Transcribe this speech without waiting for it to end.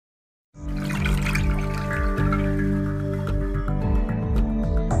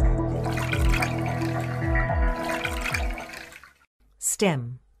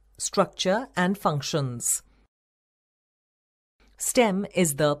Stem, structure and functions. Stem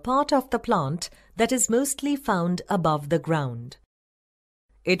is the part of the plant that is mostly found above the ground.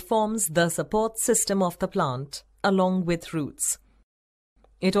 It forms the support system of the plant along with roots.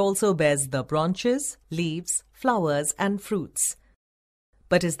 It also bears the branches, leaves, flowers and fruits.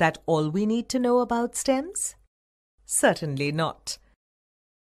 But is that all we need to know about stems? Certainly not.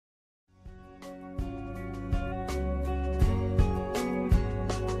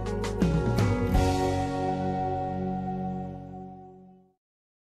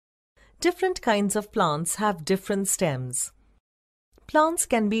 Different kinds of plants have different stems. Plants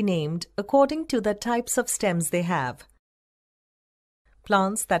can be named according to the types of stems they have.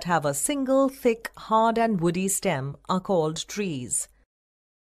 Plants that have a single thick, hard and woody stem are called trees.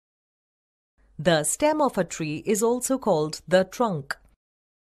 The stem of a tree is also called the trunk.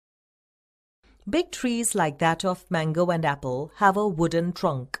 Big trees like that of mango and apple have a wooden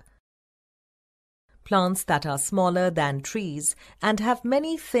trunk. Plants that are smaller than trees and have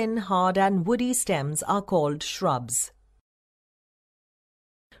many thin, hard and woody stems are called shrubs.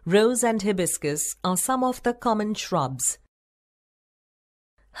 Rose and hibiscus are some of the common shrubs.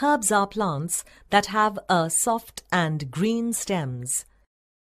 Herbs are plants that have a soft and green stems.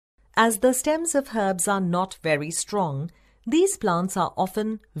 As the stems of herbs are not very strong, these plants are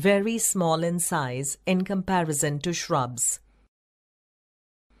often very small in size in comparison to shrubs.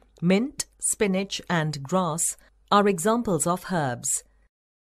 Mint, spinach and grass are examples of herbs.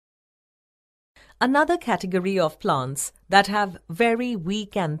 Another category of plants that have very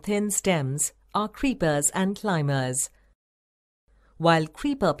weak and thin stems are creepers and climbers. While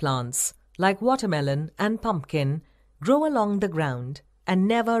creeper plants, like watermelon and pumpkin, grow along the ground and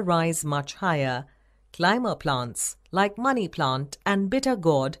never rise much higher, climber plants, like money plant and bitter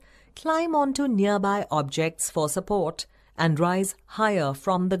gourd, climb onto nearby objects for support and rise higher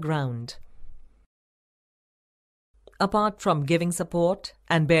from the ground. Apart from giving support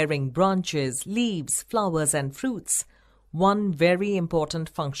and bearing branches, leaves, flowers and fruits, one very important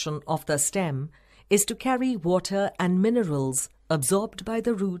function of the stem is to carry water and minerals absorbed by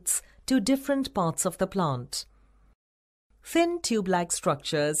the roots to different parts of the plant. Thin tube-like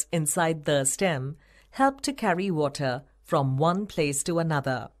structures inside the stem help to carry water from one place to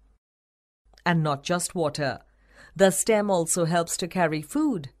another. And not just water. The stem also helps to carry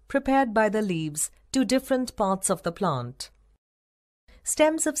food prepared by the leaves to different parts of the plant.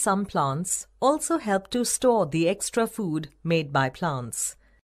 Stems of some plants also help to store the extra food made by plants.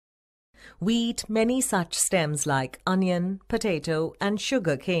 We eat many such stems like onion, potato, and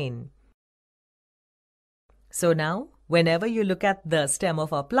sugar cane. So now, whenever you look at the stem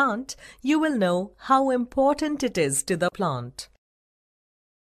of a plant, you will know how important it is to the plant.